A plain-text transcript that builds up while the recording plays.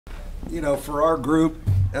you know, for our group,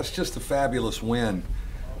 that's just a fabulous win.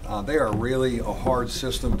 They are really a hard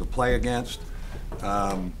system to play against.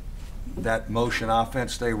 That motion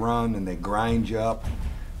offense they run, and they grind you up.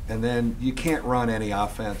 And then you can't run any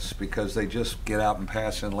offense because they just get out and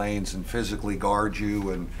pass in lanes and physically guard you,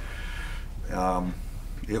 and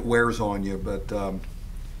it wears on you. But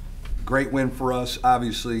great win for us.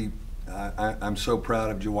 Obviously, I'm so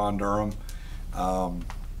proud of Juwan Durham.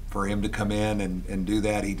 For him to come in and do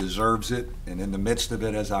that, he deserves it. And in the midst of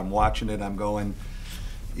it, as I'm watching it, I'm going,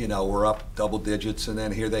 you know, we're up double digits, and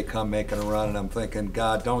then here they come making a run, and I'm thinking,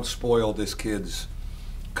 God, don't spoil this kid's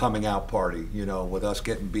coming out party, you know, with us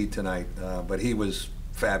getting beat tonight. But he was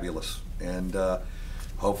fabulous, and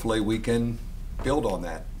hopefully we can build on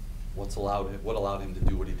that. What allowed him to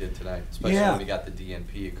do what he did tonight, especially when he got the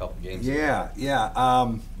DNP a couple games ago?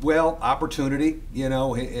 Yeah. Well, opportunity. You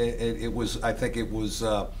know, it was. I think it was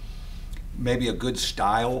maybe a good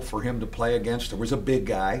style for him to play against. There was a big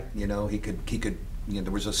guy. You know, he could. You know,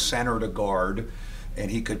 there was a center to guard, and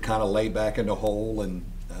he could kind of lay back in the hole, and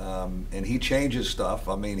he changes stuff.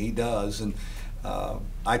 I mean, he does, and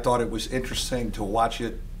I thought it was interesting to watch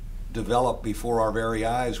it develop before our very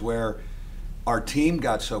eyes, where our team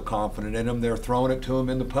got so confident in him, they're throwing it to him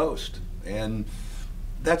in the post. And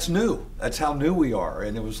that's new. That's how new we are.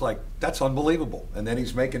 And it was like, that's unbelievable. And then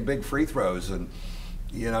he's making big free throws. And,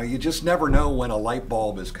 you know, you just never know when a light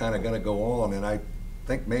bulb is kind of going to go on. And I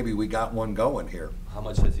think maybe we got one going here. How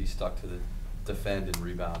much has he stuck to the defend and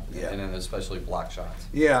rebound, yeah, and then especially block shots?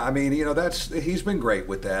 Yeah, I mean, you know, he's been great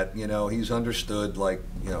with that. You know, he's understood, like,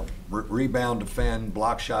 you know, rebound, defend,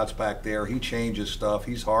 block shots back there. He changes stuff.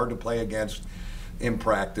 He's hard to play against in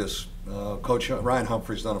practice. Coach Ryan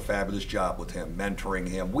Humphrey's done a fabulous job with him, mentoring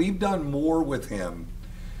him. We've done more with him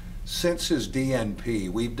since his DNP.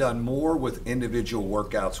 We've done more with individual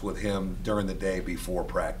workouts with him during the day before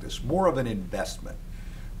practice. More of an investment.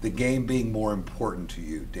 The game being more important to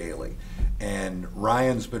you daily. And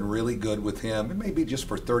Ryan's been really good with him, and maybe just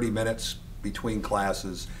for 30 minutes between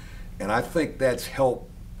classes. And I think that's helped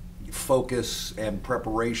focus and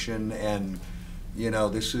preparation, and, you know,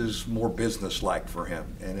 this is more business-like for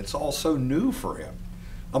him. And it's also new for him.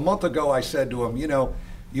 A month ago, I said to him, you know,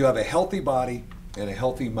 you have a healthy body and a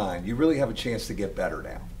healthy mind. You really have a chance to get better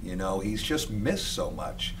now. You know, he's just missed so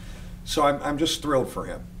much. So I'm just thrilled for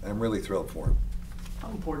him. I'm really thrilled for him. How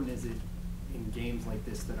important is it in games like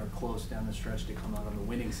this that are close down the stretch to come out on the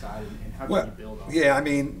winning side, and how can you build on Yeah, I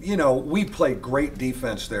mean, you know, we played great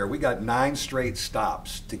defense there. We got 9 straight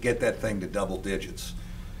stops to get that thing to double digits.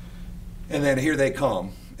 And then here they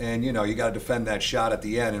come, and, you know, you got to defend that shot at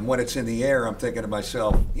the end. And when it's in the air, I'm thinking to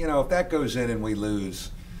myself, you know, if that goes in and we lose,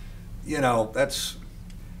 you know, that's,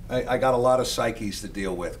 I got a lot of psyches to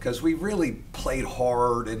deal with, because we really played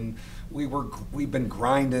hard, and we've been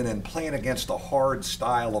grinding and playing against a hard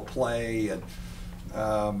style of play,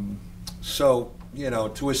 and so, you know,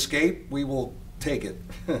 to escape, we will take it.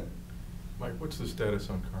 Mike, what's the status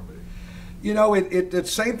on Carmody? You know, it's the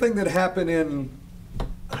same thing that happened in,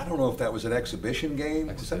 I don't know if that was an exhibition game.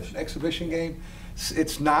 Exhibition game.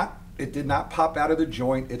 It's not. It did not pop out of the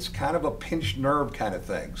joint. It's kind of a pinched nerve kind of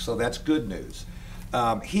thing. So that's good news.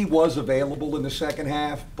 He was available in the second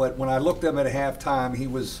half, but when I looked at him at halftime, he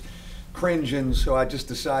was cringing, so I just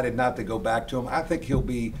decided not to go back to him. I think he'll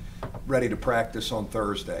be ready to practice on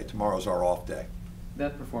Thursday. Tomorrow's our off day.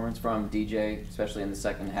 That performance from DJ, especially in the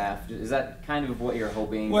second half, is that kind of what you're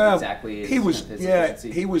hoping? Well, exactly? He was, yeah,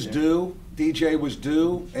 he was due. DJ was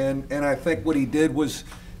due, and I think what he did was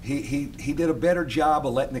he did a better job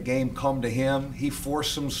of letting the game come to him. He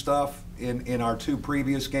forced some stuff in our 2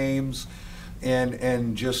 previous games,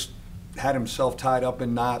 and just had himself tied up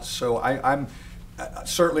in knots. So I'm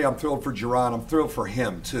certainly thrilled for Jerron. I'm thrilled for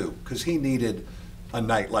him too, because he needed a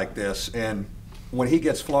night like this. And when he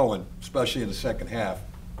gets flowing, especially in the second half,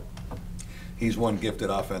 he's one gifted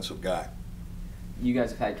offensive guy. You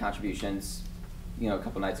guys have had contributions, you know, a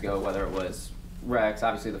couple nights ago, whether it was Rex,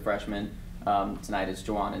 obviously the freshman. Tonight it's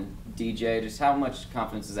Juwan and DJ. Just how much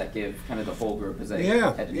confidence does that give kind of the whole group as they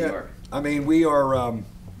head to New York? I mean,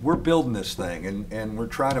 we're building this thing, and we're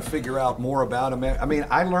trying to figure out more about him. I mean,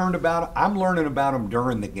 I'm learning about him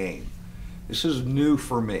during the game. This is new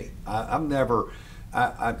for me.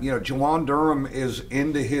 You know, Juwan Durham is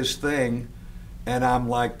into his thing, and I'm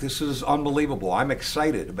like, this is unbelievable. I'm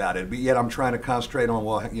excited about it, but yet I'm trying to concentrate on,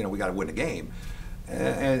 well, you know, we got to win the game.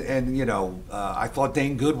 And you know, I thought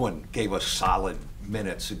Dane Goodwin gave us solid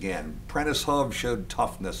minutes again. Prentice Hove showed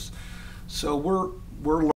toughness. So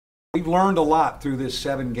we've learned a lot through this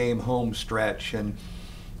 7-game home stretch, and,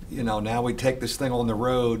 you know, now we take this thing on the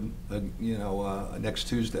road, you know, next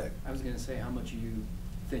Tuesday. I was going to say, how much are you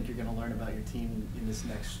think you're going to learn about your team in this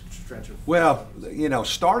next stretch of? Well, you know,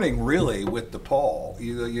 starting really with DePaul,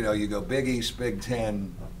 you go Big East, Big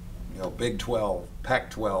Ten, you know, Big 12,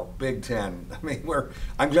 Pac-12, Big 10. I mean,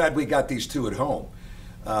 I'm glad we got these two at home.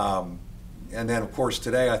 And then, of course,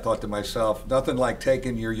 today I thought to myself, nothing like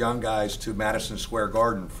taking your young guys to Madison Square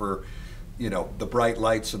Garden for, you know, the bright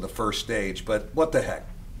lights of the first stage. But what the heck,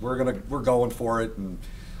 we're going for it, and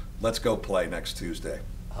let's go play next Tuesday.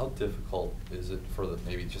 How difficult is it for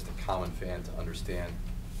maybe just a common fan to understand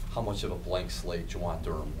how much of a blank slate Juwan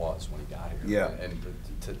Durham was when he got here? Yeah, and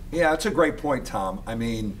yeah, it's a great point, Tom. I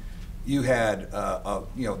mean, you had,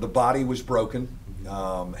 you know, the body was broken,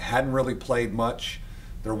 hadn't really played much.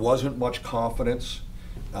 There wasn't much confidence.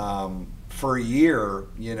 For a year,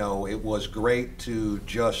 you know, it was great to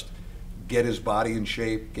just get his body in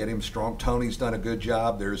shape, get him strong. Tony's done a good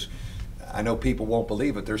job. I know people won't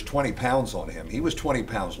believe it, there's 20 pounds on him. He was 20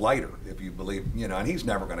 pounds lighter, if you believe, you know, and he's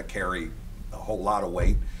never going to carry a whole lot of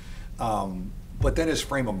weight. But then his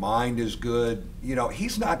frame of mind is good. You know,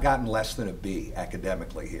 he's not gotten less than a B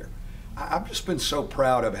academically here. I've just been so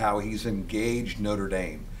proud of how he's engaged Notre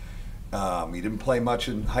Dame. He didn't play much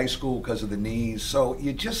in high school because of the knees. So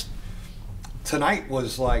tonight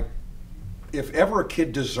was like, if ever a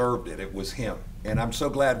kid deserved it, it was him. And I'm so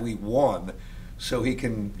glad we won so he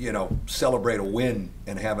can, you know, celebrate a win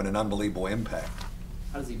and having an unbelievable impact.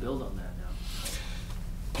 How does he build on that now?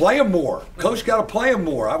 Play him more. Coach got to play him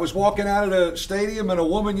more. I was walking out of the stadium and a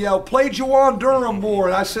woman yelled, "Play Juwan Durham more."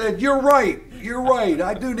 And I said, "You're right. You're right.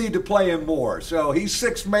 I do need to play him more." So he's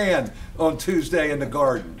sixth man on Tuesday in the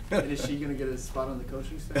Garden. And is she going to get a spot on the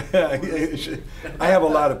coaching staff? I have a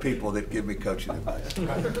lot of people that give me coaching advice. You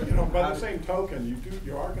know, by the same token,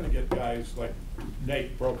 you are going to get guys like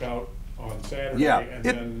Nate broke out on Saturday, yeah, and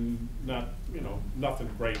then nothing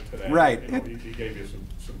great today. Right. You know, he gave you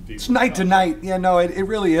some deep. It's night to night. You know, it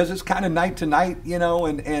really is. It's kind of night to night. You know,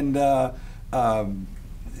 and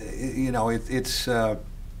you know, it's a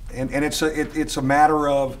matter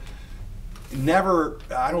of never.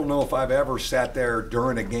 I don't know if I've ever sat there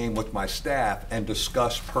during a game with my staff and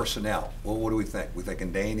discussed personnel. Well, what do we think? We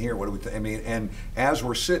thinking Dane here? What do we think? I mean, and as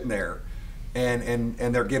we're sitting there, and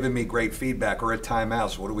they're giving me great feedback or at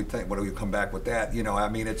timeouts. What do we think? What do we come back with that? You know, I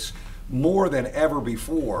mean, it's more than ever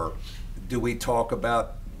before. Do we talk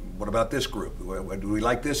about what about this group? Do we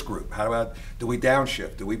like this group? How about do we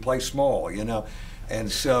downshift? Do we play small? You know,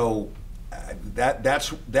 and so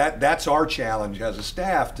that's our challenge as a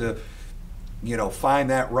staff to, you know, find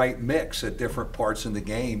that right mix at different parts in the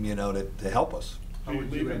game, you know, to help us. Do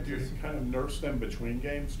you kind of nurse them between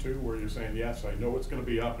games too, where you're saying, yes, I know it's going to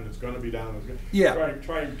be up and it's going to be down. Yeah.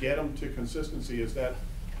 Try and get them to consistency. Is that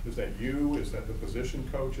you? Is that the position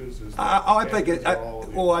coaches? Is that I think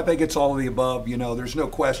it's all of the above. You know, there's no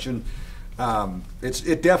question. It's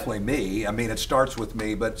definitely me. I mean, it starts with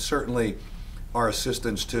me, but certainly our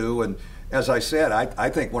assistants too. And as I said, I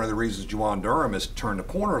think one of the reasons Juwan Durham has turned the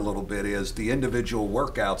corner a little bit is the individual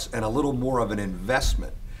workouts and a little more of an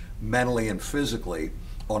investment mentally and physically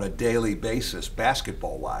on a daily basis,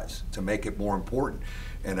 basketball-wise, to make it more important.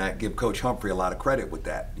 And I give Coach Humphrey a lot of credit with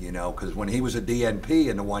that, you know, because when he was a DNP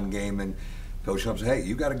in the one game, and Coach Humphrey said, "Hey,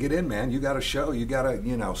 you got to get in, man. You got to show. You got to,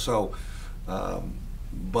 you know." So,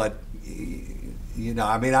 but you know,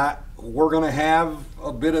 I mean, we're going to have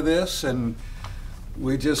a bit of this, and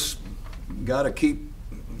we just got to keep,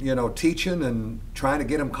 you know, teaching and trying to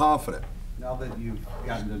get him confident. Now that you've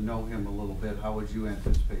gotten to know him a little bit, how would you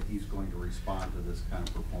anticipate he's going to respond to this kind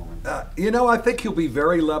of performance? You know, I think he'll be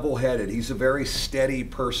very level-headed. He's a very steady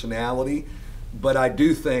personality, but I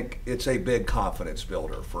do think it's a big confidence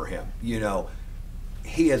builder for him. You know,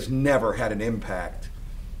 he has never had an impact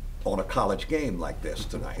on a college game like this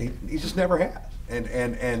tonight. He just never has.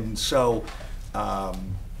 And so,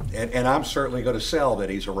 and I'm certainly going to sell that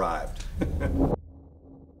he's arrived.